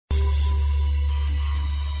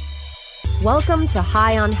Welcome to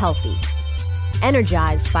High on Healthy,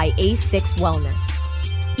 energized by A6 Wellness.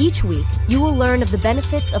 Each week, you will learn of the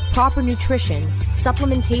benefits of proper nutrition,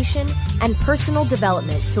 supplementation, and personal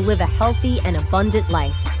development to live a healthy and abundant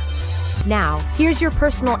life. Now, here's your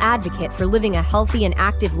personal advocate for living a healthy and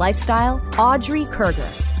active lifestyle, Audrey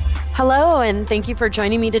Kerger. Hello, and thank you for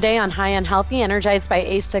joining me today on High on Healthy, energized by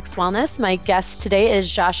A6 Wellness. My guest today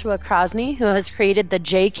is Joshua Krosny, who has created the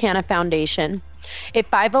J. Canna Foundation, a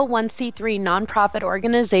 501c3 nonprofit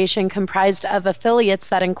organization comprised of affiliates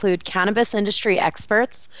that include cannabis industry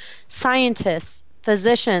experts, scientists,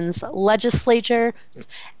 physicians, legislators,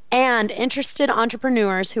 and interested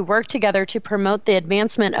entrepreneurs who work together to promote the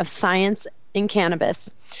advancement of science in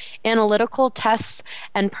cannabis, analytical tests,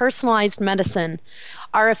 and personalized medicine.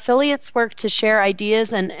 Our affiliates work to share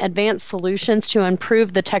ideas and advance solutions to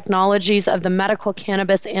improve the technologies of the medical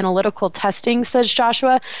cannabis analytical testing, says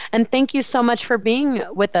Joshua. And thank you so much for being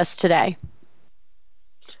with us today.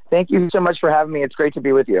 Thank you so much for having me. It's great to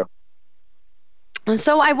be with you.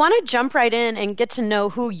 So I want to jump right in and get to know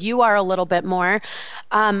who you are a little bit more.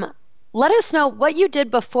 Let us know what you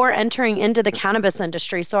did before entering into the cannabis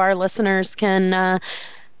industry so our listeners can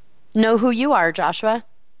know who you are, Joshua.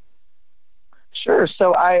 Sure.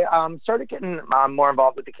 So I started getting more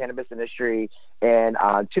involved with the cannabis industry in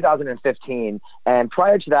 2015. And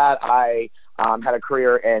prior to that, I had a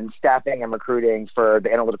career in staffing and recruiting for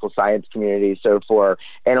the analytical science community. So for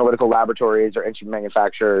analytical laboratories or instrument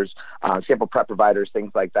manufacturers, sample prep providers,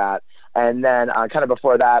 things like that. And then kind of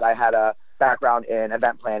before that, I had a background in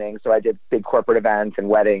event planning. So I did big corporate events and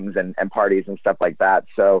weddings and parties and stuff like that.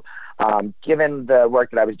 So given the work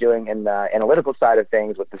that I was doing in the analytical side of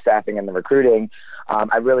things with the staffing and the recruiting,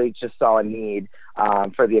 I really just saw a need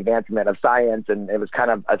for the advancement of science. And it was kind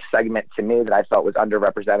of a segment to me that I felt was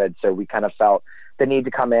underrepresented. So we kind of felt the need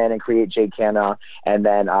to come in and create J. Canna. And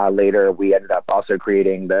then later we ended up also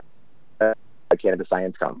creating the Cannabis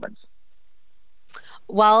Science Conference.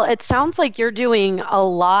 Well, it sounds like you're doing a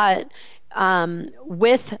lot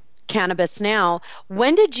with cannabis now.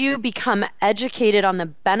 When did you become educated on the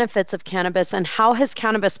benefits of cannabis, and how has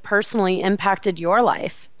cannabis personally impacted your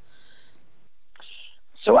life?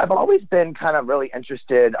 So I've always been kind of really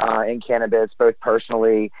interested in cannabis, both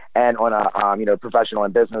personally and on a professional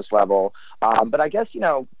and business level. But I guess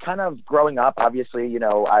kind of growing up, obviously,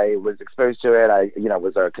 I was exposed to it. I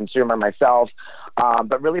was a consumer myself.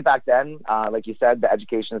 But really back then, like you said, the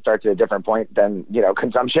education starts at a different point than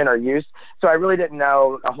consumption or use. So I really didn't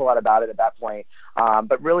know a whole lot about it at that point.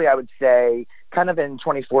 But really, I would say kind of in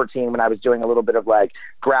 2014, when I was doing a little bit of like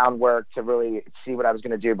groundwork to really see what I was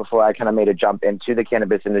going to do before I kind of made a jump into the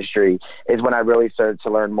cannabis industry, is when I really started to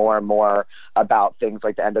learn more and more about things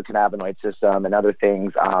like the endocannabinoid system and other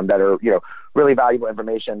things that are, really valuable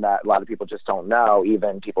information that a lot of people just don't know,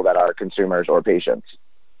 even people that are consumers or patients.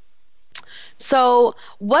 So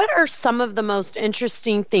what are some of the most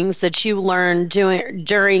interesting things that you learned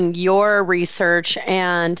during your research,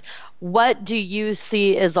 and what do you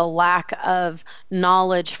see as a lack of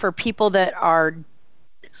knowledge for people that are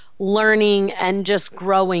learning and just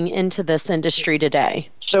growing into this industry today?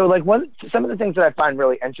 So some of the things that I find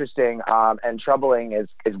really interesting and troubling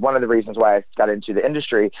is one of the reasons why I got into the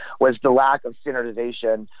industry was the lack of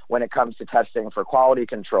standardization when it comes to testing for quality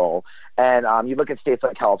control. And you look at states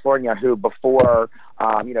like California, who before,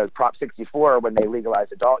 Prop 64, when they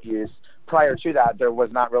legalized adult use, prior to that, there was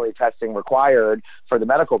not really testing required for the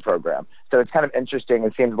medical program. So it's kind of interesting.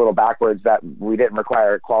 It seems a little backwards that we didn't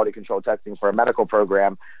require quality control testing for a medical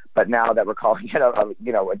program, but now that we're calling it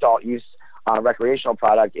adult use recreational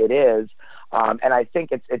product, it is. And I think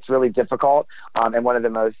it's really difficult. And one of the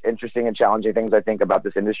most interesting and challenging things I think about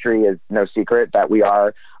this industry is no secret that we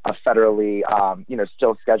are a federally,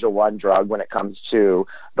 still Schedule I drug when it comes to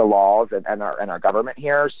the laws and our government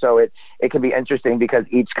here. So it can be interesting because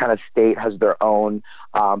each kind of state has their own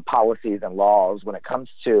policies and laws when it comes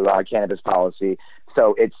to cannabis policy.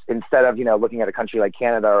 So it's instead of, looking at a country like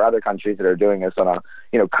Canada or other countries that are doing this on a,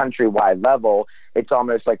 countrywide level, it's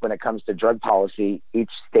almost like when it comes to drug policy, each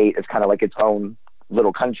state is kind of like its own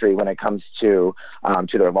little country when it comes to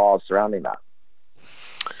their laws surrounding that.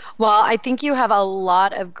 Well, I think you have a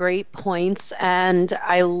lot of great points, and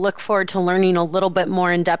I look forward to learning a little bit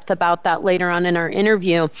more in depth about that later on in our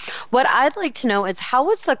interview. What I'd like to know is, how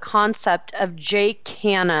was the concept of J.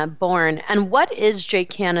 Canna born, and what is J.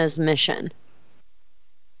 Canna's mission?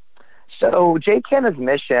 So J. Canna's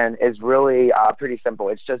mission is really pretty simple.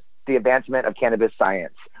 It's just the advancement of cannabis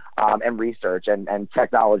science. and research and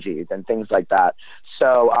technologies and things like that.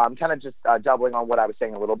 So kind of just doubling on what I was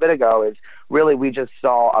saying a little bit ago is really we just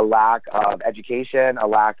saw a lack of education, a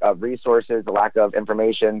lack of resources, a lack of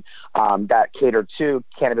information that catered to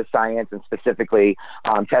cannabis science and specifically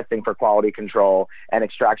testing for quality control and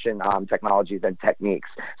extraction technologies and techniques.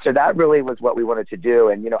 So that really was what we wanted to do.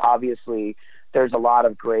 And, obviously, there's a lot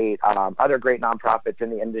of great, other great nonprofits in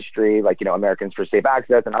the industry, like, Americans for Safe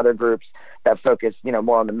Access and other groups that focus,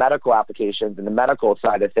 more on the medical applications and the medical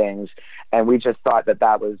side of things. And we just thought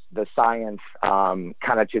that was the science, kind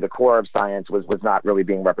of to the core of science was not really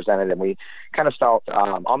being represented. And we kind of felt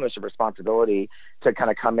almost a responsibility to kind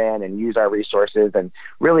of come in and use our resources. And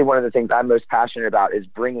really one of the things I'm most passionate about is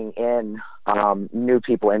bringing in new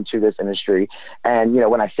people into this industry. And,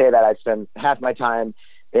 when I say that, I spend half my time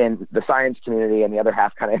in the science community and the other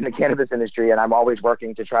half kind of in the cannabis industry. And I'm always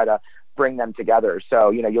working to try to bring them together. So,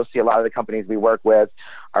 you'll see a lot of the companies we work with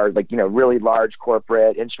are like, really large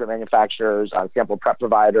corporate instrument manufacturers, sample prep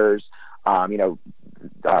providers,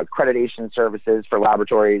 accreditation services for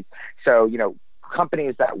laboratories. So,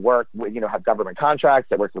 companies that work with, have government contracts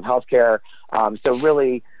that work with healthcare. So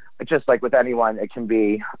really, just like with anyone, it can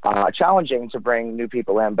be challenging to bring new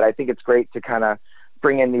people in, but I think it's great to kind of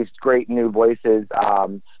bring in these great new voices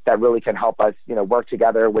that really can help us, work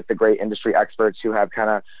together with the great industry experts who have kind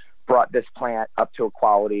of brought this plant up to a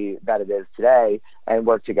quality that it is today and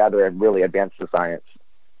work together and really advance the science.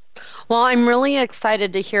 Well, I'm really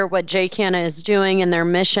excited to hear what JCanna is doing and their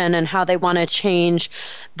mission and how they want to change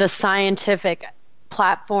the scientific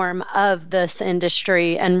platform of this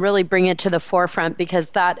industry and really bring it to the forefront,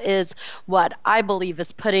 because that is what I believe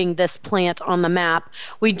is putting this plant on the map.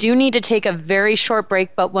 We do need to take a very short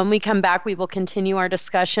break, but when we come back, we will continue our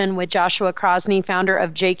discussion with Joshua Crosney, founder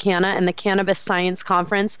of JCanna and the Cannabis Science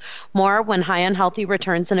Conference. More when High and Healthy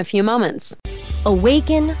returns in a few moments.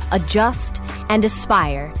 Awaken, adjust, and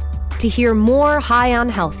aspire to hear more High on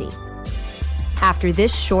Healthy after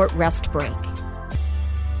this short rest break.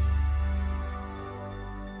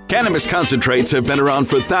 Cannabis concentrates have been around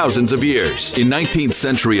for thousands of years. In 19th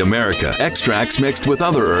century America, extracts mixed with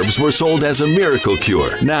other herbs were sold as a miracle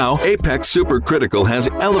cure. Now, Apex Supercritical has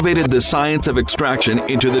elevated the science of extraction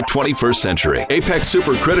into the 21st century. Apex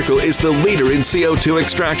Supercritical is the leader in CO2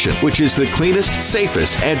 extraction, which is the cleanest,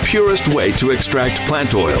 safest, and purest way to extract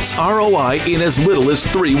plant oils. ROI in as little as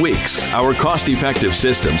 3 weeks. Our cost-effective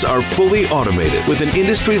systems are fully automated with an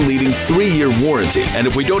industry-leading 3-year warranty. And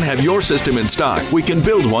if we don't have your system in stock, we can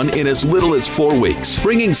build one in as little as 4 weeks,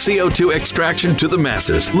 bringing CO2 extraction to the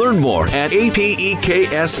masses. Learn more at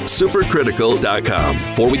APEKSSupercritical.com.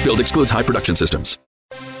 4-week build excludes high production systems.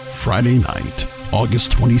 Friday night,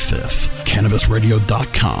 August 25th,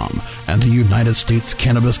 CannabisRadio.com and the United States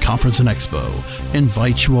Cannabis Conference and Expo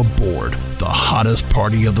invite you aboard the hottest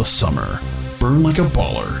party of the summer. Burn like a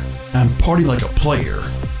baller and party like a player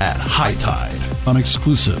at High Tide, an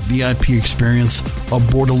exclusive VIP experience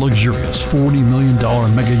aboard a luxurious $40 million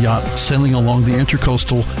mega yacht sailing along the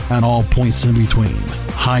Intercoastal and all points in between.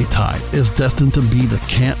 High Tide is destined to be the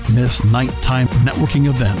can't-miss nighttime networking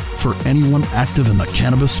event for anyone active in the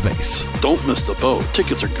cannabis space. Don't miss the boat.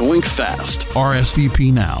 Tickets are going fast.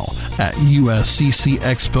 RSVP now at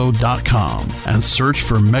usccexpo.com and search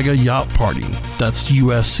for Mega Yacht Party. That's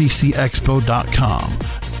usccexpo.com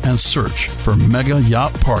and search for Mega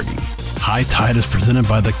Yacht Party. High Tide is presented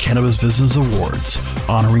by the Cannabis Business Awards,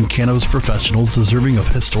 honoring cannabis professionals deserving of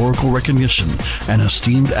historical recognition and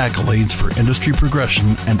esteemed accolades for industry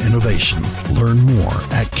progression and innovation. Learn more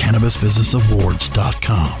at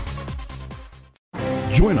cannabisbusinessawards.com.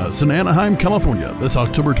 Join us in Anaheim, California this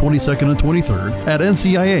October 22nd and 23rd at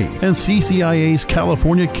NCIA and CCIA's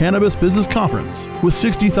California Cannabis Business Conference. With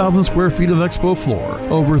 60,000 square feet of expo floor,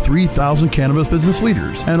 over 3,000 cannabis business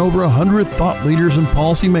leaders, and over 100 thought leaders and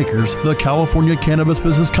policymakers, the California Cannabis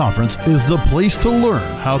Business Conference is the place to learn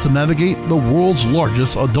how to navigate the world's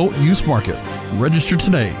largest adult use market. Register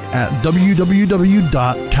today at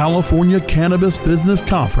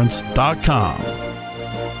www.californiacannabisbusinessconference.com.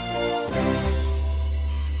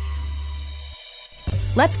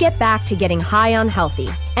 Let's get back to getting high on healthy,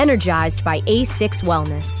 energized by A6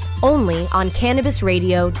 Wellness, only on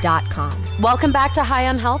CannabisRadio.com. Welcome back to High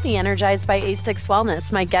on Healthy, energized by A6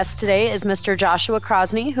 Wellness. My guest today is Mr. Joshua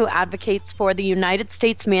Crosney, who advocates for the United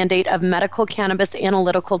States mandate of medical cannabis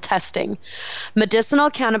analytical testing. Medicinal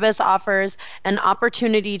cannabis offers an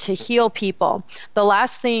opportunity to heal people. The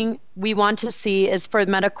last thing we want to see is for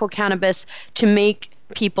medical cannabis to make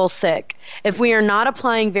people sick. If we are not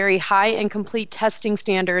applying very high and complete testing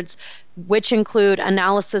standards, which include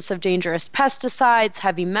analysis of dangerous pesticides,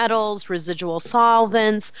 heavy metals, residual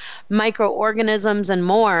solvents, microorganisms, and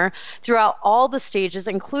more, throughout all the stages,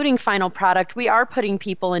 including final product, we are putting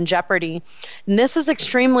people in jeopardy. And this is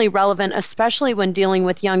extremely relevant, especially when dealing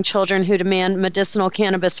with young children who demand medicinal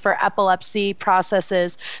cannabis for epilepsy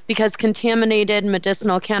processes, because contaminated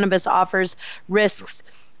medicinal cannabis offers risks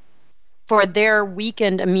for their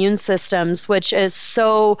weakened immune systems, which is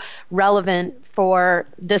so relevant for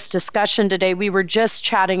this discussion today. We were just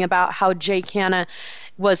chatting about how JCanna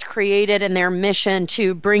was created and their mission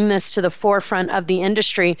to bring this to the forefront of the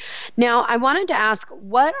industry. Now, I wanted to ask,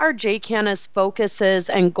 what are JCanna's focuses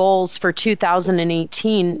and goals for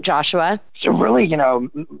 2018, Joshua? So really,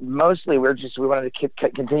 mostly we wanted to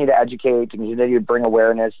continue to educate and continue to bring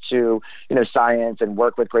awareness to, science and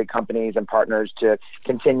work with great companies and partners to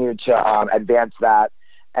continue to advance that.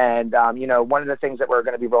 And, one of the things that we're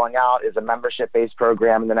going to be rolling out is a membership-based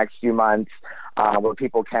program in the next few months where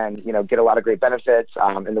people can, get a lot of great benefits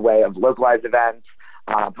in the way of localized events,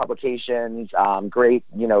 publications, great,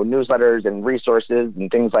 newsletters and resources and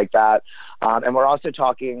things like that. And we're also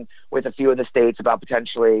talking with a few of the states about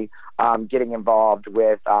potentially getting involved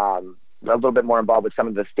with a little bit more involved with some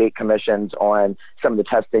of the state commissions on some of the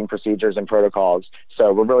testing procedures and protocols.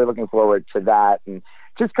 So we're really looking forward to that. And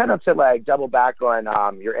just kind of to double back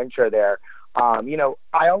on your intro there,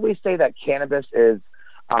 I always say that cannabis is,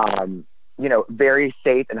 very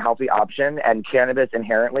safe and healthy option, and cannabis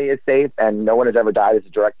inherently is safe, and no one has ever died as a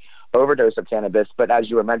direct overdose of cannabis. But as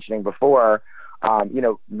you were mentioning before,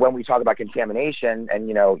 when we talk about contamination and,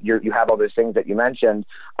 you have all those things that you mentioned,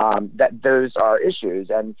 that those are issues.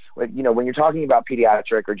 And, when you're talking about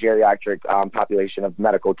pediatric or geriatric population of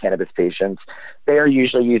medical cannabis patients, they are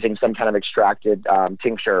usually using some kind of extracted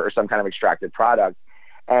tincture or some kind of extracted product.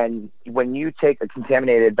 And when you take a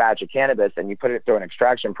contaminated batch of cannabis and you put it through an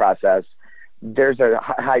extraction process, there's a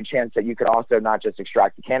high chance that you could also not just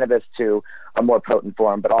extract the cannabis to a more potent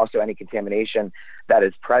form, but also any contamination that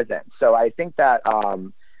is present. So I think that,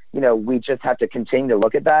 we just have to continue to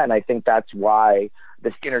look at that. And I think that's why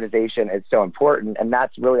the standardization is so important. And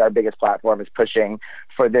that's really our biggest platform, is pushing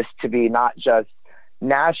for this to be not just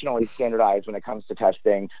nationally standardized when it comes to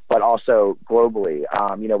testing, but also globally.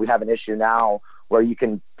 We have an issue now where you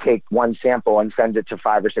can take one sample and send it to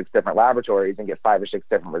 5 or 6 different laboratories and get 5 or 6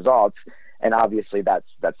 different results. And obviously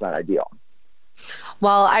that's not ideal.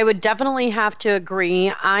 Well, I would definitely have to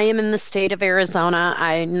agree. I am in the state of Arizona.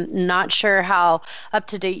 I'm not sure how up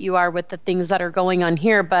to date you are with the things that are going on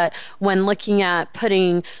here, but when looking at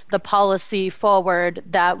putting the policy forward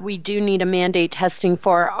that we do need a mandate testing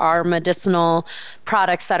for our medicinal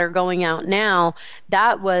products that are going out now,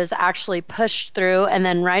 that was actually pushed through, and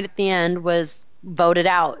then right at the end was voted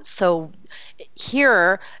out. So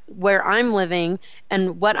here, where I'm living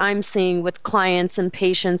and what I'm seeing with clients and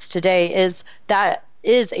patients today is that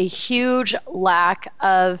is a huge lack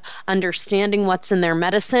of understanding what's in their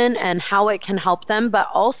medicine and how it can help them, but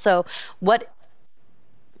also what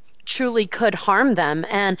truly could harm them.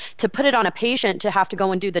 And to put it on a patient to have to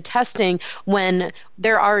go and do the testing when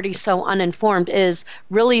they're already so uninformed is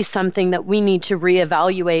really something that we need to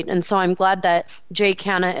reevaluate. And so I'm glad that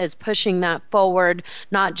JCanna is pushing that forward,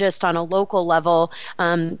 not just on a local level,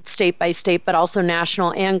 state by state, but also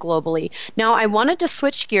national and globally. Now, I wanted to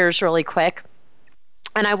switch gears really quick.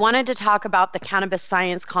 And I wanted to talk about the Cannabis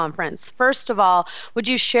Science Conference. First of all, would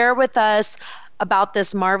you share with us about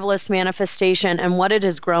this marvelous manifestation and what it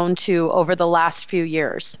has grown to over the last few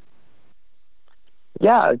years?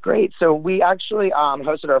 Yeah, great. So we actually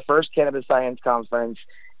hosted our first Cannabis Science Conference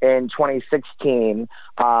in 2016.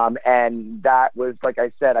 And that was, like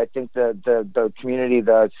I said, I think the community,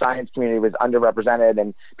 the science community was underrepresented,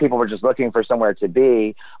 and people were just looking for somewhere to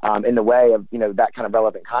be in the way of, that kind of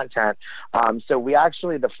relevant content. So we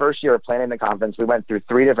actually, the first year of planning the conference, we went through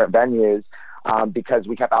 3 different venues because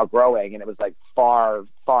we kept outgrowing, and it was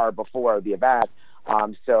far before the event.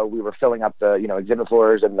 So we were filling up the, exhibit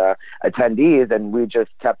floors and the attendees, and we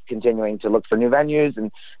just kept continuing to look for new venues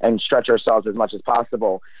and stretch ourselves as much as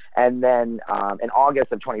possible. And then in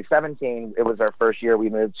August of 2017, it was our first year we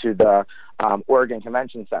moved to the Oregon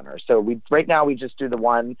Convention Center. So right now we just do the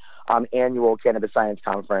one annual Cannabis Science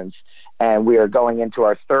Conference, and we are going into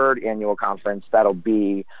our 3rd annual conference. That'll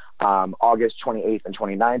be August 28th and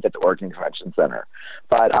 29th at the Oregon Convention Center.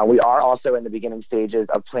 But we are also in the beginning stages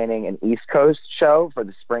of planning an East Coast show for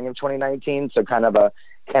the spring of 2019, so kind of a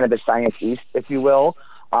Cannabis Science East, if you will.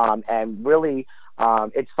 And really,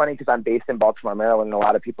 it's funny because I'm based in Baltimore, Maryland, and a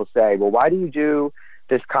lot of people say, well, why do you do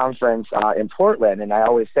this conference in Portland. And I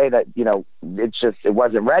always say that, it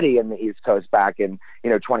wasn't ready in the East Coast back in,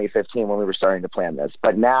 2015 when we were starting to plan this.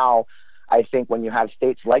 But now I think when you have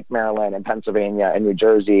states like Maryland and Pennsylvania and New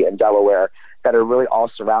Jersey and Delaware that are really all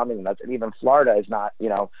surrounding us, and even Florida is not,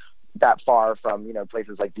 that far from,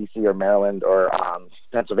 places like DC or Maryland or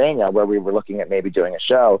Pennsylvania, where we were looking at maybe doing a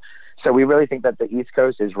show. So we really think that the East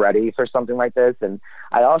Coast is ready for something like this. And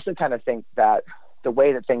I also kind of think that the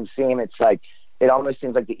way that things seem, it almost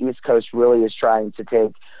seems like the East Coast really is trying to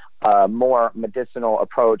take a more medicinal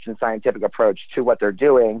approach and scientific approach to what they're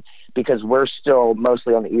doing, because we're still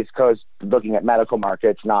mostly on the East Coast looking at medical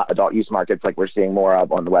markets, not adult use markets like we're seeing more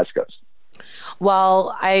of on the West Coast.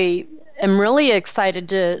 Well, I am really excited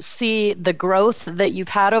to see the growth that you've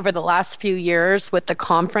had over the last few years with the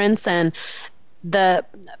conference, and the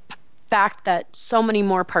fact that so many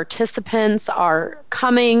more participants are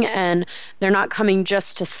coming, and they're not coming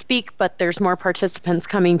just to speak, but there's more participants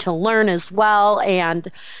coming to learn as well.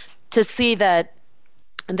 And to see that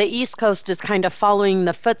the East Coast is kind of following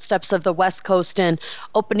the footsteps of the West Coast and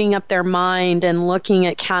opening up their mind and looking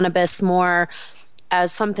at cannabis more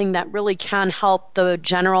as something that really can help the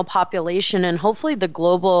general population and hopefully the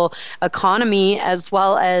global economy, as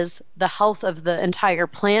well as the health of the entire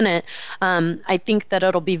planet. I think that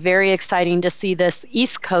it'll be very exciting to see this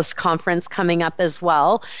East Coast conference coming up as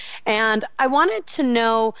well. And I wanted to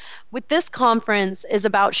know, with this conference is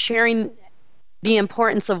about sharing the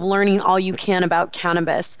importance of learning all you can about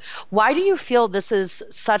cannabis. Why do you feel this is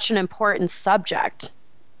such an important subject?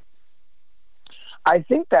 I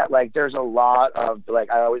think that there's a lot of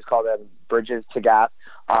I always call them bridges to gap.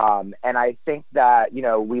 And I think that,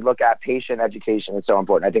 we look at patient education is so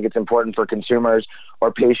important. I think it's important for consumers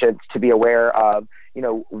or patients to be aware of,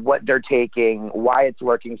 what they're taking, why it's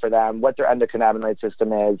working for them, what their endocannabinoid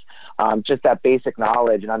system is, just that basic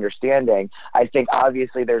knowledge and understanding. I think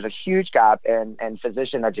obviously there's a huge gap in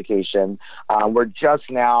physician education. We're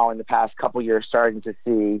just now in the past couple years starting to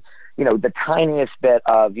see, the tiniest bit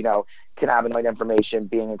of, cannabinoid information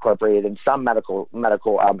being incorporated in some medical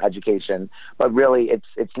education, but really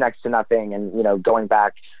it's next to nothing. And going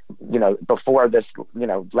back, before this,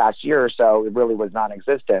 last year or so, it really was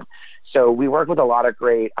non-existent. So we work with a lot of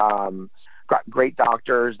great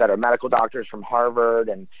doctors that are medical doctors from Harvard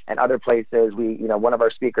and other places. One of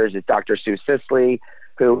our speakers is Dr. Sue Sisley,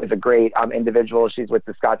 who is a great individual. She's with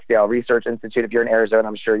the Scottsdale Research Institute. If you're in Arizona,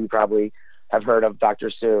 I'm sure you probably have heard of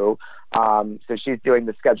Dr. Sue. So she's doing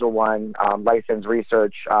the Schedule I license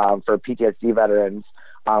research for PTSD veterans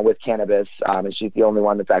with cannabis, and she's the only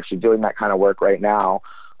one that's actually doing that kind of work right now.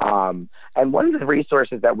 And one of the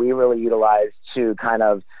resources that we really utilize to kind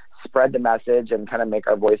of spread the message and kind of make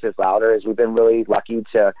our voices louder is we've been really lucky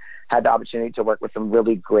to have the opportunity to work with some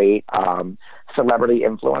really great celebrity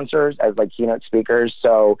influencers as keynote speakers.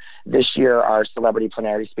 So this year, our celebrity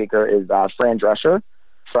plenary speaker is Fran Drescher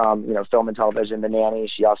from film and television, The Nanny.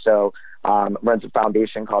 She also runs a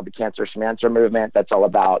foundation called the Cancer Schmancer Movement that's all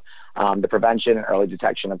about the prevention and early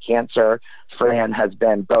detection of cancer. Fran has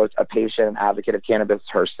been both a patient and advocate of cannabis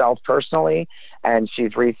herself personally, and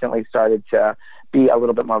she's recently started to be a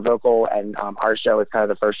little bit more vocal, and our show is kind of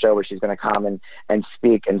the first show where she's going to come and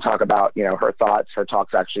speak and talk about her thoughts. Her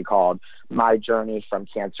talk's actually called My Journey from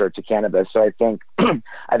Cancer to Cannabis. So I think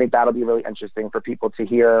that'll be really interesting for people to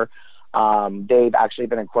hear. They've actually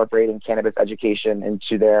been incorporating cannabis education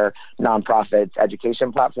into their nonprofit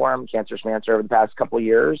education platform, Cancer Schmancer, over the past couple of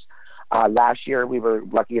years. Last year, we were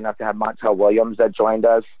lucky enough to have Montel Williams that joined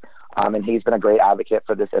us, and he's been a great advocate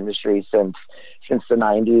for this industry since the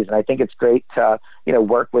 90s. And I think it's great to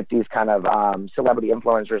work with these kind of celebrity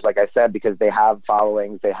influencers, like I said, because they have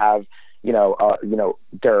followings, they have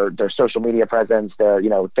their social media presence, their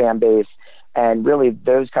fan base, and really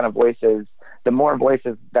those kind of voices. The more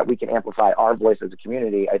voices that we can amplify our voice as a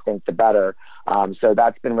community, I think the better. So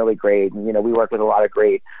that's been really great. And, we work with a lot of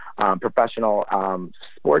great professional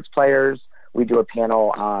sports players. We do a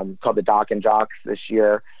panel called the Doc and Jocks this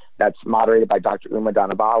year that's moderated by Dr. Uma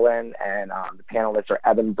Donabalan. And the panelists are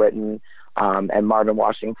Evan Britton and Marvin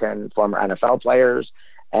Washington, former NFL players,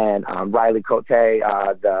 and Riley Cote,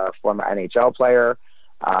 the former NHL player.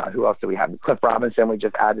 Who else do we have? Cliff Robinson, we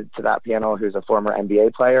just added to that panel, who's a former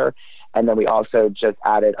NBA player. And then we also just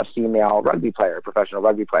added a female rugby player, professional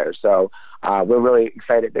rugby player. So we're really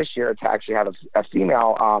excited this year to actually have a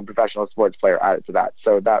female professional sports player added to that.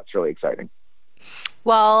 So that's really exciting.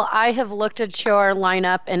 Well, I have looked at your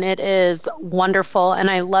lineup and it is wonderful. And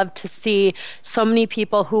I love to see so many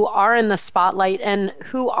people who are in the spotlight and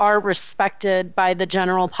who are respected by the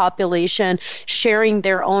general population sharing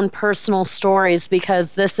their own personal stories,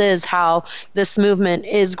 because this is how this movement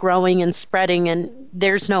is growing and spreading. And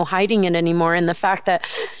there's no hiding it anymore. And the fact that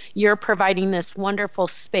you're providing this wonderful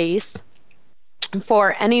space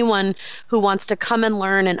for anyone who wants to come and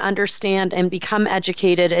learn and understand and become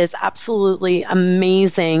educated is absolutely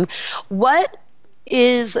amazing. What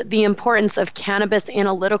is the importance of cannabis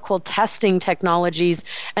analytical testing technologies,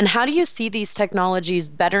 and how do you see these technologies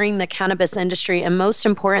bettering the cannabis industry and, most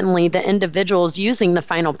importantly, the individuals using the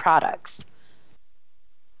final products?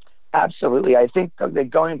 Absolutely. I think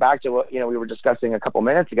going back to what we were discussing a couple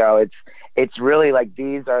minutes ago, it's really like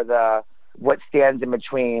these are what stands in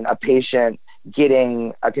between a patient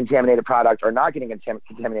getting a contaminated product or not getting a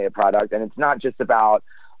contaminated product. And it's not just about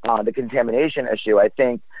the contamination issue. I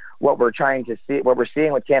think what we're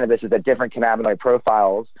seeing with cannabis is that different cannabinoid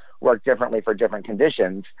profiles work differently for different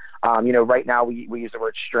conditions. Right now we use the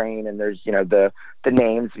word strain, and there's, the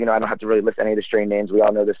names, I don't have to really list any of the strain names. We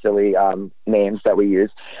all know the silly names that we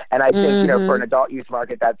use. And I think, for an adult use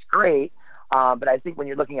market, that's great. But I think when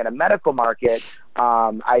you're looking at a medical market,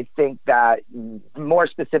 I think that more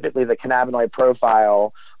specifically the cannabinoid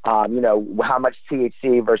profile, how much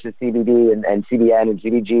THC versus CBD and CBN and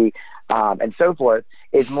CBG and so forth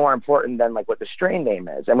is more important than like what the strain name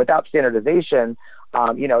is. And without standardization,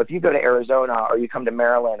 if you go to Arizona or you come to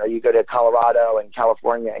Maryland or you go to Colorado and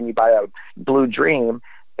California and you buy a Blue Dream,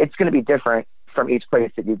 it's going to be different from each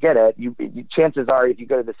place that you get it. Chances are, if you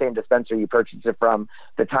go to the same dispenser you purchased it from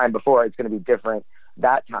the time before, it's going to be different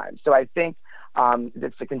that time. So I think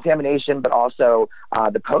it's the contamination, but also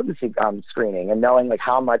the potency screening and knowing like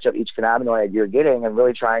how much of each cannabinoid you're getting and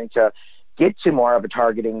really trying to get to more of a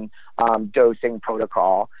targeting dosing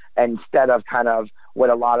protocol instead of kind of what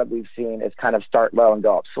a lot of we've seen is kind of start low and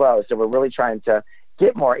go up slow. So we're really trying to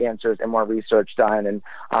get more answers and more research done. And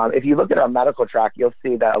if you look at our medical track, you'll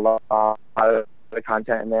see that a lot of the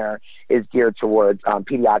content in there is geared towards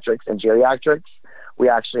pediatrics and geriatrics. We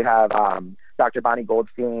actually have Dr. Bonnie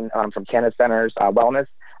Goldstein from Cannabis Centers Wellness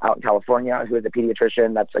out in California, who is a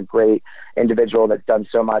pediatrician. That's a great individual that's done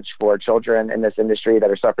so much for children in this industry that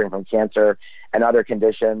are suffering from cancer and other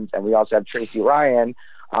conditions. And we also have Tracy Ryan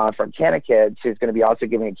from Cannakids, who's going to be also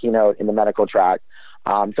giving a keynote in the medical track.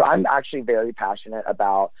 So I'm actually very passionate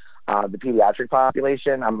about the pediatric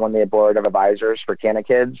population. I'm on the board of advisors for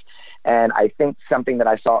Cannakids. And I think something that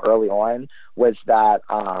I saw early on was that,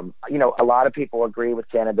 a lot of people agree with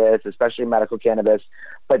cannabis, especially medical cannabis,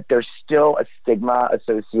 but there's still a stigma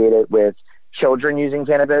associated with children using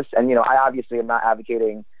cannabis. And, I obviously am not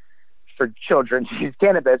advocating for children to use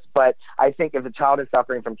cannabis, but I think if a child is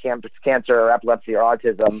suffering from cancer or epilepsy or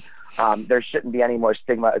autism, there shouldn't be any more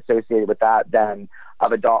stigma associated with that than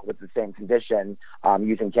of adult with the same condition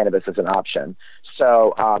using cannabis as an option.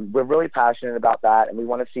 So we're really passionate about that, and we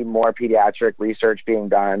want to see more pediatric research being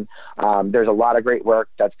done. There's a lot of great work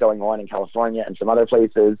that's going on in California and some other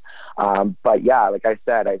places. But yeah, like I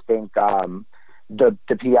said, I think the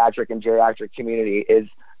pediatric and geriatric community is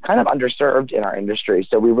kind of underserved in our industry.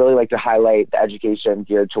 So we really like to highlight the education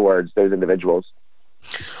geared towards those individuals.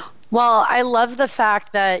 Well, I love the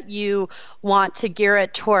fact that you want to gear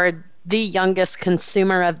it toward the youngest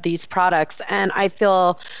consumer of these products. And I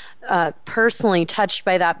feel personally touched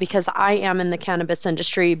by that because I am in the cannabis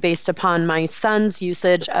industry based upon my son's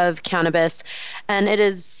usage of cannabis. And it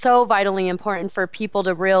is so vitally important for people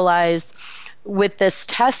to realize with this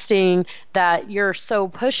testing that you're so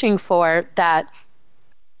pushing for, that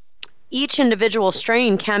each individual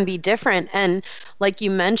strain can be different. And like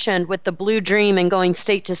you mentioned with the Blue Dream and going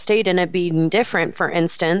state to state and it being different, for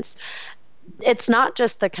instance, it's not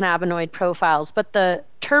just the cannabinoid profiles, but the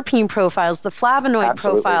terpene profiles, the flavonoid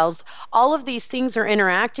profiles. All of these things are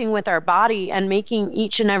interacting with our body and making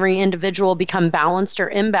each and every individual become balanced or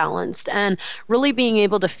imbalanced, and really being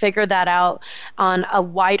able to figure that out on a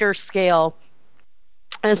wider scale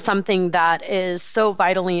is something that is so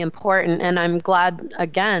vitally important. And I'm glad,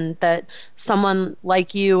 again, that someone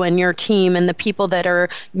like you and your team and the people that are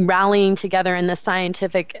rallying together in the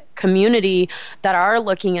scientific community that are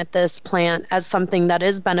looking at this plant as something that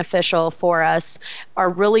is beneficial for us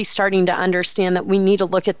are really starting to understand that we need to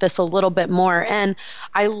look at this a little bit more. And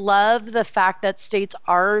I love the fact that states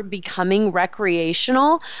are becoming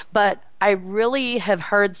recreational, but I really have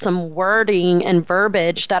heard some wording and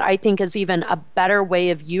verbiage that I think is even a better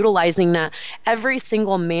way of utilizing that. Every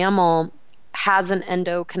single mammal has an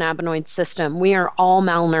endocannabinoid system. We are all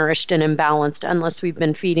malnourished and imbalanced unless we've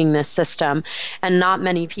been feeding this system, and not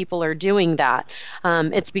many people are doing that.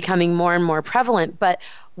 It's becoming more and more prevalent, but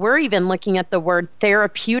we're even looking at the word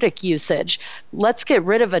therapeutic usage. Let's get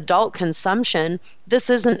rid of adult consumption.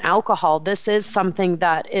 This isn't alcohol. This is something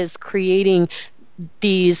that is creating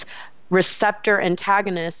these receptor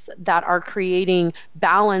antagonists that are creating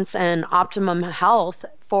balance and optimum health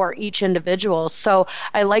for each individual. So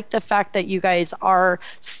I like the fact that you guys are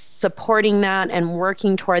supporting that and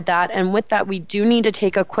working toward that. And with that, we do need to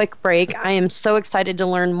take a quick break. I am so excited to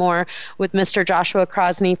learn more with Mr. Joshua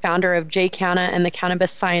Crosney, founder of JCanna and the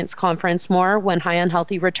Cannabis Science Conference. More when High on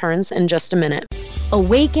Healthy returns in just a minute.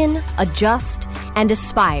 Awaken, adjust, and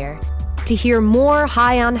aspire to hear more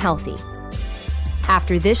High on Healthy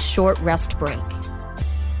after this short rest break.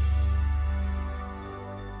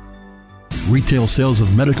 Retail sales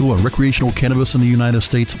of medical and recreational cannabis in the United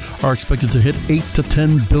States are expected to hit $8 to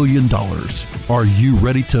 $10 billion. Are you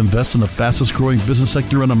ready to invest in the fastest growing business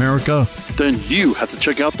sector in America? Then you have to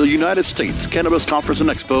check out the United States Cannabis Conference and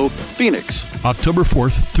Expo, Phoenix, October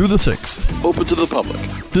 4th through the 6th, open to the public.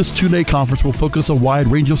 This two-day conference will focus a wide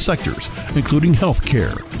range of sectors, including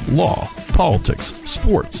healthcare, law, politics,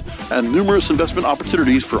 sports, and numerous investment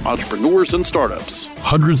opportunities for entrepreneurs and startups.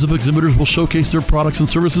 Hundreds of exhibitors will showcase their products and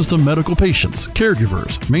services to medical patients,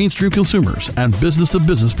 caregivers, mainstream consumers, and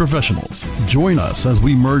business-to-business professionals. Join us as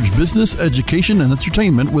we merge business, education, and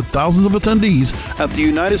entertainment with thousands of attendees at the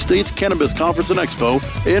United States Cannabis Conference and Expo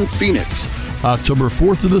in Phoenix, October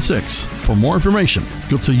 4th through the 6th. For more information,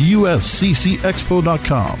 go to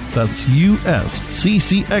usccexpo.com. That's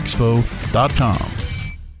usccexpo.com.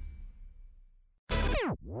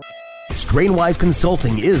 Strainwise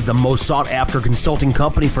Consulting is the most sought-after consulting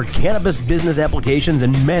company for cannabis business applications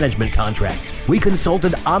and management contracts. We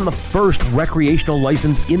consulted on the first recreational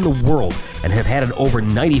license in the world and have had an over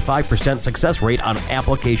 95% success rate on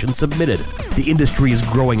applications submitted. The industry is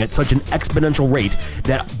growing at such an exponential rate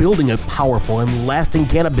that building a powerful and lasting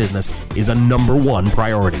cannabis business is a #1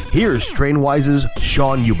 priority. Here's Strainwise's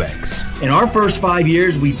Sean Eubanks. In our first 5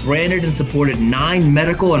 years, we branded and supported 9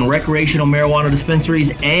 medical and recreational marijuana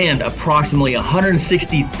dispensaries and approximately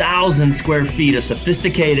 160,000 square feet of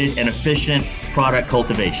sophisticated and efficient product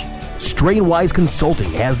cultivation. Strainwise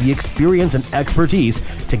Consulting has the experience and expertise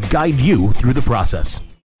to guide you through the process.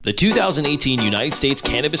 The 2018 United States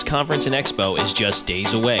Cannabis Conference and Expo is just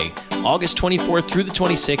days away. August 24th through the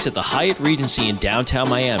 26th at the Hyatt Regency in downtown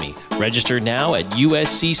Miami. Register now at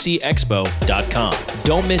usccexpo.com.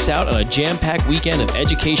 Don't miss out on a jam-packed weekend of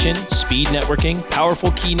education, speed networking, powerful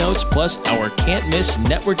keynotes, plus our can't-miss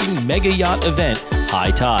networking mega yacht event, High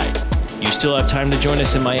Tide. You still have time to join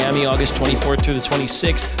us in Miami August 24th through the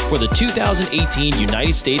 26th for the 2018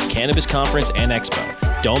 United States Cannabis Conference and Expo.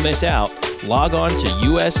 Don't miss out. Log on to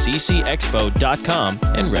usccexpo.com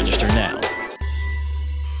and register now.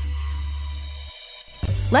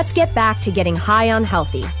 Let's get back to getting high on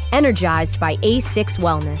healthy, energized by A6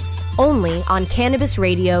 Wellness, only on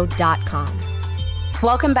cannabisradio.com.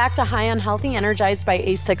 Welcome back to High on Healthy, energized by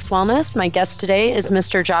A6 Wellness. My guest today is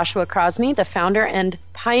Mr. Joshua Crosney, the founder and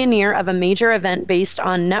pioneer of a major event based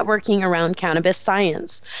on networking around cannabis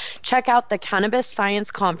science. Check out the Cannabis Science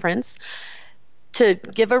Conference. To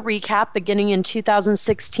give a recap, beginning in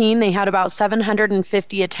 2016, they had about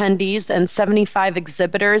 750 attendees and 75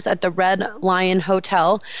 exhibitors at the Red Lion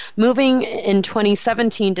Hotel. Moving in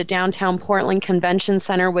 2017 to downtown Portland Convention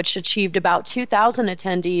Center, which achieved about 2,000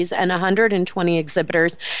 attendees and 120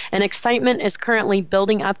 exhibitors. And excitement is currently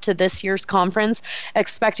building up to this year's conference,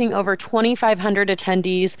 expecting over 2,500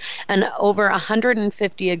 attendees and over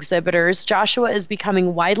 150 exhibitors. Joshua is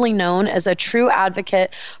becoming widely known as a true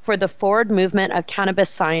advocate for the forward movement of cannabis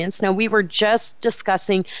science. Now, we were just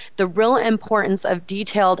discussing the real importance of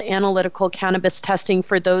detailed analytical cannabis testing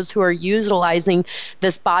for those who are utilizing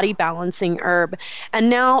this body balancing herb. And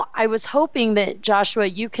now I was hoping that, Joshua,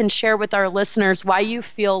 you can share with our listeners why you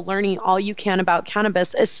feel learning all you can about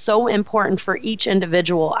cannabis is so important for each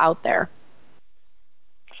individual out there.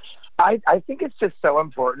 I think it's just so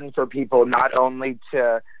important for people not only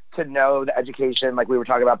to know the education, like we were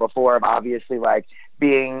talking about before, of obviously like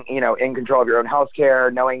being, in control of your own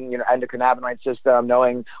healthcare, knowing, endocannabinoid system,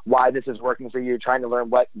 knowing why this is working for you, trying to learn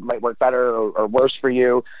what might work better or worse for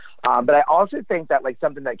you. But I also think that like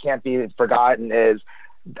something that can't be forgotten is,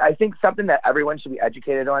 I think something that everyone should be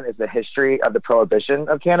educated on is the history of the prohibition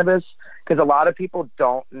of cannabis, because a lot of people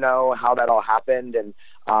don't know how that all happened. And,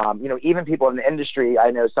 even people in the industry,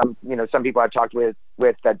 I know some people I've talked with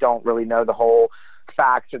that don't really know the whole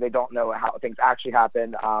facts, or they don't know how things actually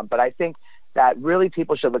happened. But I think that really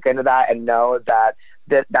people should look into that and know that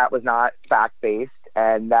was not fact-based,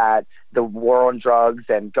 and that the war on drugs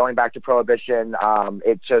and going back to prohibition,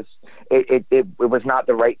 it was not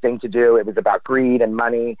the right thing to do. It was about greed and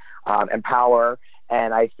money and power.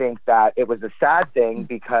 And I think that it was a sad thing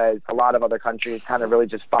because a lot of other countries kind of really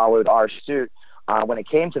just followed our suit. when it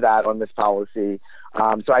came to that on this policy.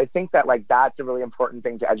 So I think that like that's a really important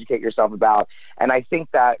thing to educate yourself about. And I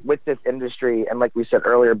think that with this industry, and like we said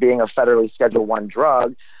earlier, being a federally Schedule I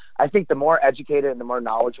drug, I think the more educated and the more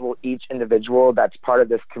knowledgeable each individual that's part of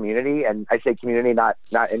this community, and I say community, not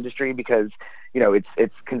industry, because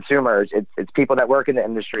it's consumers, it's people that work in the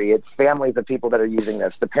industry, it's families of people that are using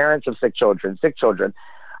this, the parents of sick children.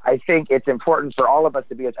 I think it's important for all of us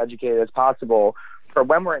to be as educated as possible for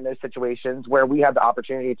when we're in those situations where we have the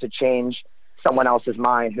opportunity to change someone else's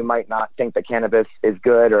mind who might not think that cannabis is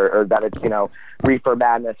good or that it's, reefer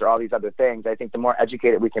madness or all these other things. I think the more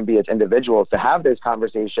educated we can be as individuals to have those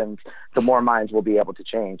conversations, the more minds will be able to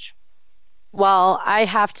change. Well, I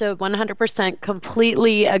have to 100%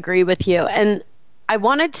 completely agree with you. And I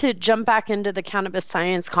wanted to jump back into the Cannabis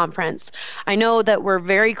Science Conference. I know that we're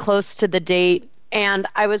very close to the date, and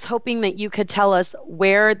I was hoping that you could tell us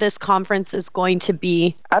where this conference is going to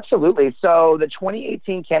be. Absolutely. So the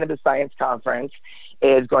 2018 Cannabis Science Conference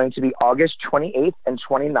is going to be August 28th and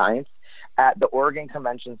 29th at the Oregon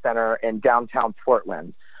Convention Center in downtown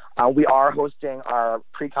Portland. We are hosting our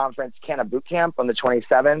pre-conference Canna Boot Camp on the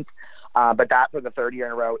 27th, but that for the third year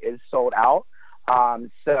in a row is sold out.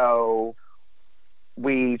 So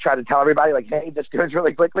we try to tell everybody, like, hey, this goes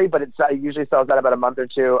really quickly, but it usually sells out about a month or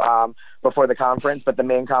two before the conference. But the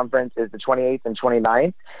main conference is the 28th and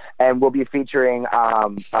 29th, and we'll be featuring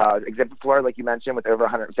exhibit floor, like you mentioned, with over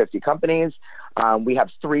 150 companies. We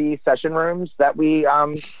have 3 session rooms that we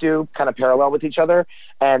do kind of parallel with each other,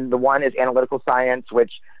 and the one is analytical science,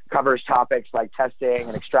 which covers topics like testing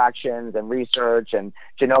and extractions and research and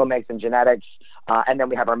genomics and genetics. And then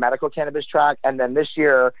we have our medical cannabis track. And then this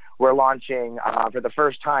year we're launching for the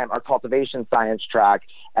first time our cultivation science track.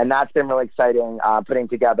 And that's been really exciting putting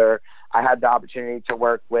together. I had the opportunity to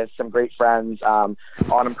work with some great friends,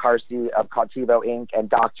 Autumn Carsey of Cautivo Inc. and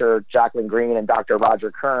Dr. Jacqueline Green and Dr.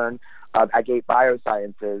 Roger Kern of Agate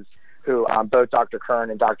Biosciences, who both Dr. Kern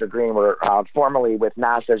and Dr. Green were formerly with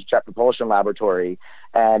NASA's Jet Propulsion Laboratory.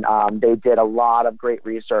 And they did a lot of great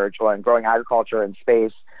research on growing agriculture in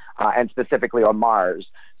space and specifically on Mars.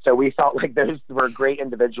 So we felt like those were great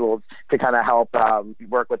individuals to kind of help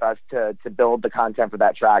work with us to build the content for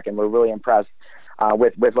that track. And we're really impressed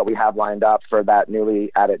with what we have lined up for that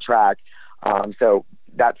newly added track. So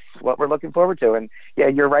that's what we're looking forward to. And yeah,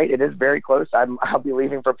 you're right. It is very close. I'll be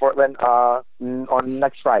leaving for Portland on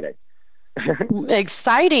next Friday.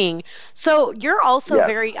 Exciting. So you're also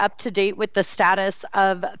very up to date with the status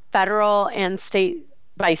of federal and state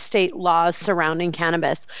by state laws surrounding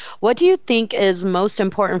cannabis. What do you think is most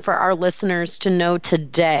important for our listeners to know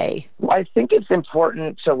today? Well, I think it's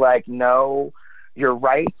important to know your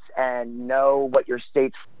rights and know what your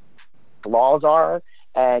state's laws are,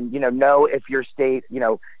 and know if your state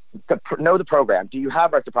know the program. Do you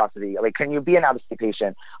have reciprocity? Like, can you be an out-of-state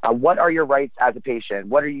patient? What are your rights as a patient?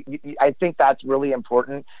 What are you? I think that's really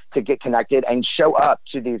important to get connected and show up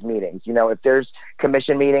to these meetings. If there's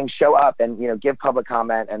commission meetings, show up and give public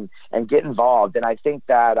comment and get involved. And I think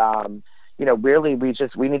that really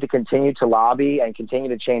we need to continue to lobby and continue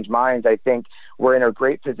to change minds. I think we're in a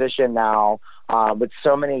great position now. With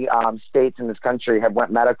so many states in this country have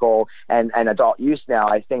went medical and adult use now.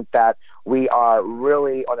 I think that we are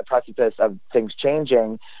really on the precipice of things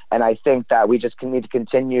changing, and I think that we just need to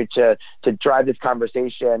continue to drive this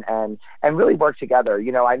conversation and really work together.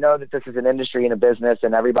 I know that this is an industry and a business,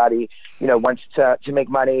 and everybody wants to make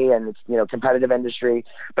money, and it's competitive industry.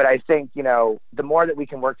 But I think the more that we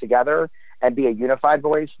can work together and be a unified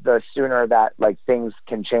voice, the sooner that things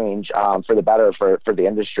can change for the better for the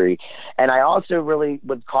industry. And I also really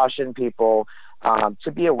would caution people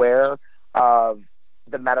to be aware of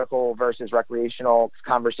the medical versus recreational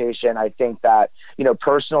conversation. I think that,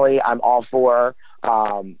 personally, I'm all for,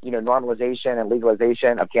 normalization and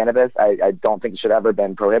legalization of cannabis. I don't think it should ever have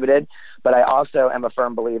been prohibited, but I also am a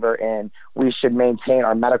firm believer in we should maintain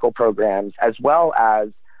our medical programs as well as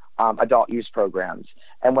adult use programs.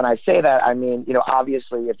 And when I say that, I mean,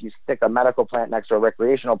 obviously if you stick a medical plant next to a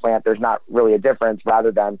recreational plant, there's not really a difference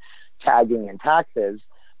rather than tagging and taxes.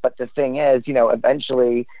 But the thing is,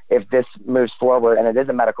 eventually, if this moves forward and it is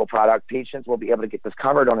a medical product, patients will be able to get this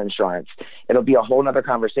covered on insurance. It'll be a whole nother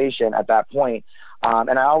conversation at that point.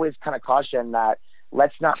 And I always kind of caution that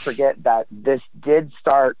let's not forget that this did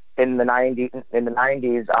start in the 90s, in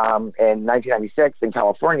 1996 in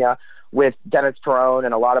California with Dennis Perone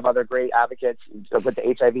and a lot of other great advocates with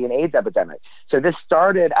the HIV and AIDS epidemic. So this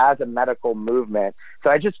started as a medical movement. So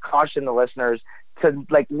I just caution the listeners to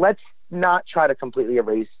let's not try to completely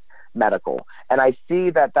erase medical. And I see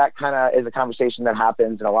that kind of is a conversation that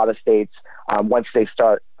happens in a lot of states once they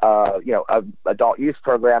start, a adult use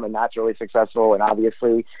program, and that's really successful. And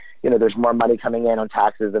obviously, there's more money coming in on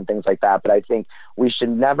taxes and things like that. But I think we should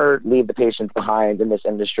never leave the patients behind in this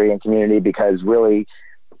industry and community, because really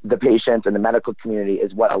the patients and the medical community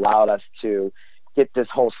is what allowed us to get this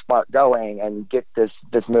whole spark going and get this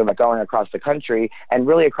movement going across the country and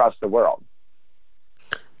really across the world.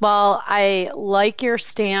 Well, I like your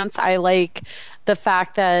stance. I like the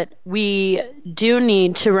fact that we do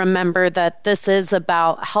need to remember that this is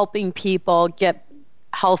about helping people get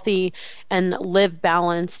healthy and live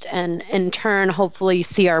balanced, and in turn, hopefully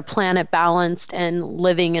see our planet balanced and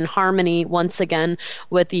living in harmony once again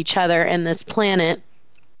with each other and this planet.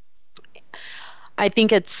 I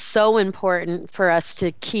think it's so important for us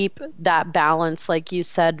to keep that balance, like you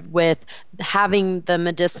said, with having the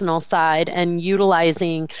medicinal side and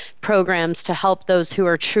utilizing programs to help those who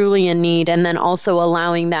are truly in need, and then also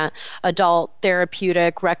allowing that adult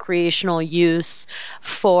therapeutic recreational use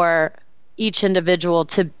for each individual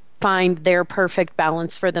to find their perfect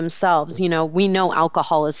balance for themselves. We know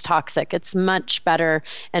alcohol is toxic. It's much better,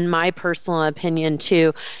 in my personal opinion,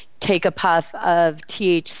 to take a puff of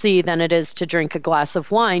THC than it is to drink a glass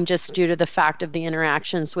of wine, just due to the fact of the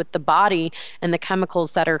interactions with the body and the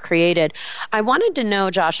chemicals that are created. I wanted to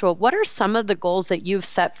know, Joshua, what are some of the goals that you've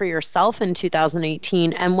set for yourself in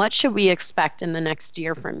 2018, and what should we expect in the next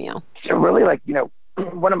year from you? So really,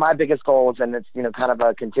 one of my biggest goals, and it's, kind of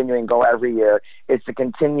a continuing goal every year, is to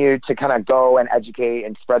continue to kind of go and educate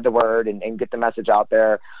and spread the word and get the message out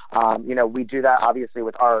there. We do that obviously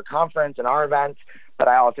with our conference and our events, but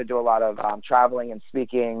I also do a lot of traveling and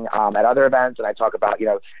speaking at other events, and I talk about,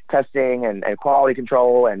 testing and quality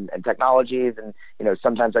control and technologies, and,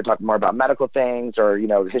 sometimes I talk more about medical things or,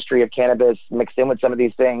 the history of cannabis mixed in with some of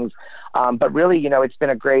these things. But really, it's been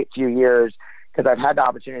a great few years, because I've had the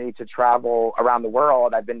opportunity to travel around the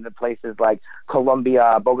world. I've been to places like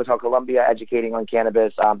Bogota, Colombia, educating on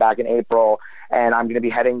cannabis back in April. And I'm going to be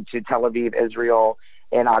heading to Tel Aviv, Israel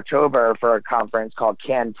in October for a conference called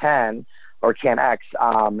Can 10 or Can X.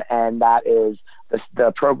 And that is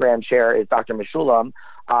the program chair is Dr. Meshulam.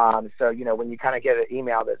 So, when you kind of get an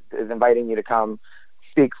email that is inviting you to come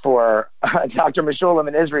speak for Dr. Meshulam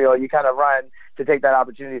in Israel, you kind of run to take that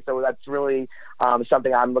opportunity. So that's really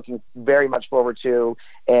something I'm looking very much forward to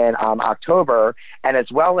in October. And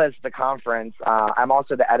as well as the conference, I'm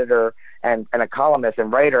also the editor and a columnist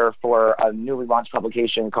and writer for a newly launched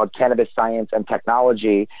publication called Cannabis, Science, and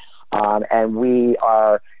Technology. And we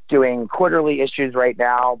are doing quarterly issues right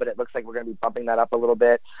now, but it looks like we're going to be bumping that up a little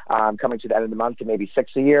bit, coming to the end of the month to maybe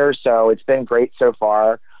 6 a year. So it's been great so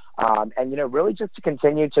far. And, really just to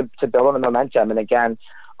continue to build on the momentum. And again,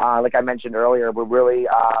 like I mentioned earlier, we're really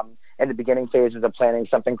in the beginning phases of planning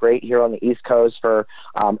something great here on the East Coast for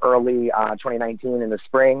early 2019 in the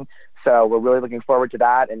spring. So we're really looking forward to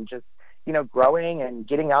that, and just, growing and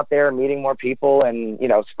getting out there and meeting more people and,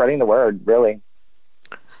 spreading the word, really.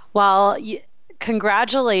 Well,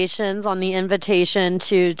 congratulations on the invitation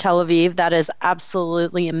to Tel Aviv. That is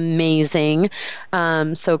absolutely amazing.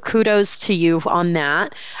 So kudos to you on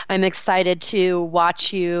that. I'm excited to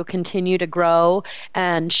watch you continue to grow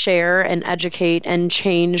and share and educate and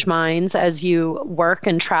change minds as you work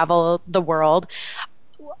and travel the world.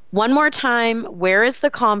 One more time, where is the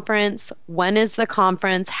conference? When is the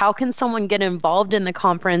conference? How can someone get involved in the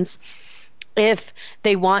conference if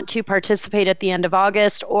they want to participate at the end of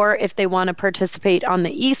August, or if they want to participate on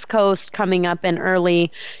the East Coast coming up in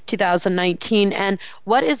early 2019? And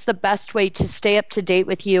what is the best way to stay up to date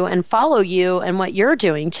with you and follow you and what you're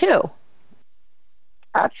doing too?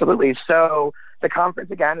 Absolutely. So the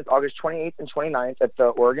conference, again, is August 28th and 29th at the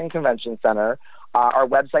Oregon Convention Center. Our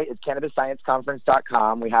website is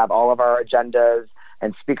CannabisScienceConference.com. We have all of our agendas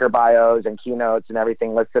and speaker bios and keynotes and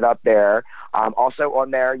everything listed up there. Also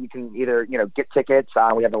on there, you can either, get tickets.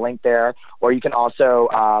 We have a link there, or you can also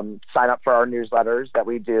sign up for our newsletters that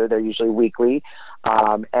we do. They're usually weekly.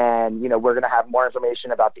 And, we're going to have more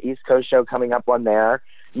information about the East Coast show coming up on there.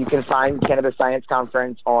 You can find Cannabis Science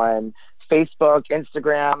Conference on Facebook,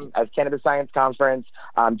 Instagram as Cannabis Science Conference.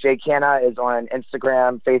 Jay Canna is on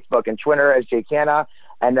Instagram, Facebook, and Twitter as Jay Canna.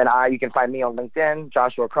 And then you can find me on LinkedIn,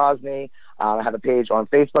 Joshua Crosney. I have a page on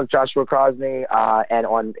Facebook, Joshua Crosney, and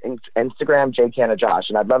on Instagram, Jay Canna Josh.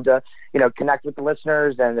 And I'd love to, connect with the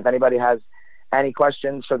listeners. And if anybody has any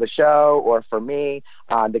questions for the show or for me,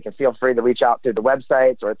 they can feel free to reach out through the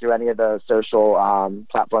websites or through any of the social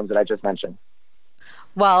platforms that I just mentioned.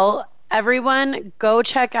 Well, everyone, go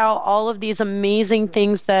check out all of these amazing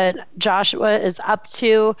things that Joshua is up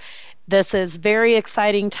to. This is very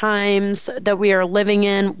exciting times that we are living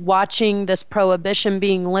in, watching this prohibition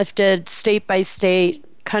being lifted state by state,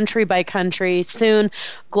 country by country. Soon,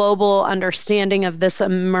 global understanding of this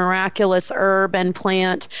miraculous herb and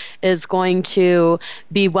plant is going to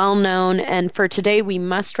be well known. And for today, we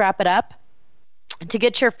must wrap it up. To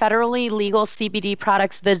get your federally legal CBD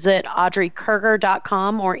products, visit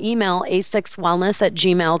audreykerger.com or email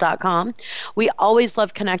a6wellness@gmail.com. We always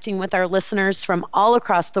love connecting with our listeners from all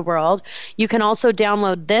across the world. You can also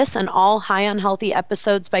download this and all High on Healthy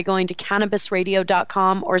episodes by going to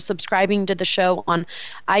cannabisradio.com or subscribing to the show on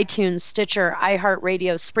iTunes, Stitcher,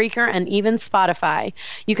 iHeartRadio, Spreaker, and even Spotify.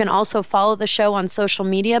 You can also follow the show on social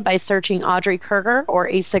media by searching Audrey Kerger or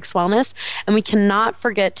A6 Wellness. And we cannot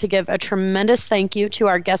forget to give a tremendous thank you to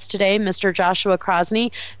our guest today, Mr. Joshua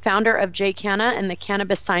Crosney, founder of JCanna and the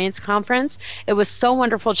Cannabis Science Conference. It was so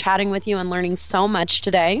wonderful chatting with you and learning so much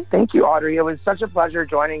today. Thank you, Audrey. It was such a pleasure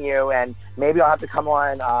joining you, and maybe I'll have to come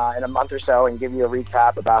on in a month or so and give you a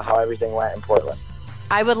recap about how everything went in Portland.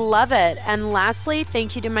 I would love it. And lastly,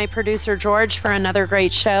 thank you to my producer, George, for another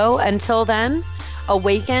great show. Until then,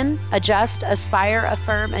 awaken, adjust, aspire,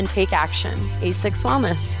 affirm, and take action. A6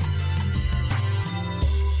 Wellness.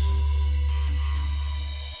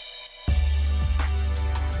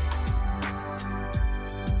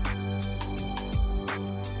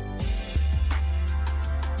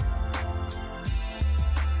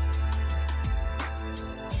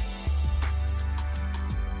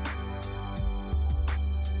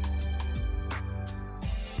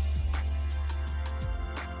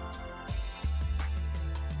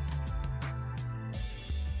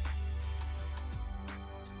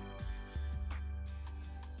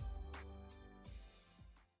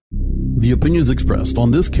 The opinions expressed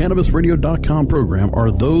on this CannabisRadio.com program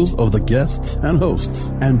are those of the guests and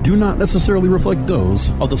hosts and do not necessarily reflect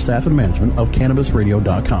those of the staff and management of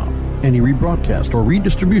CannabisRadio.com. Any rebroadcast or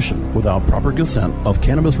redistribution without proper consent of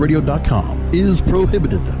CannabisRadio.com is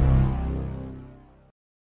prohibited.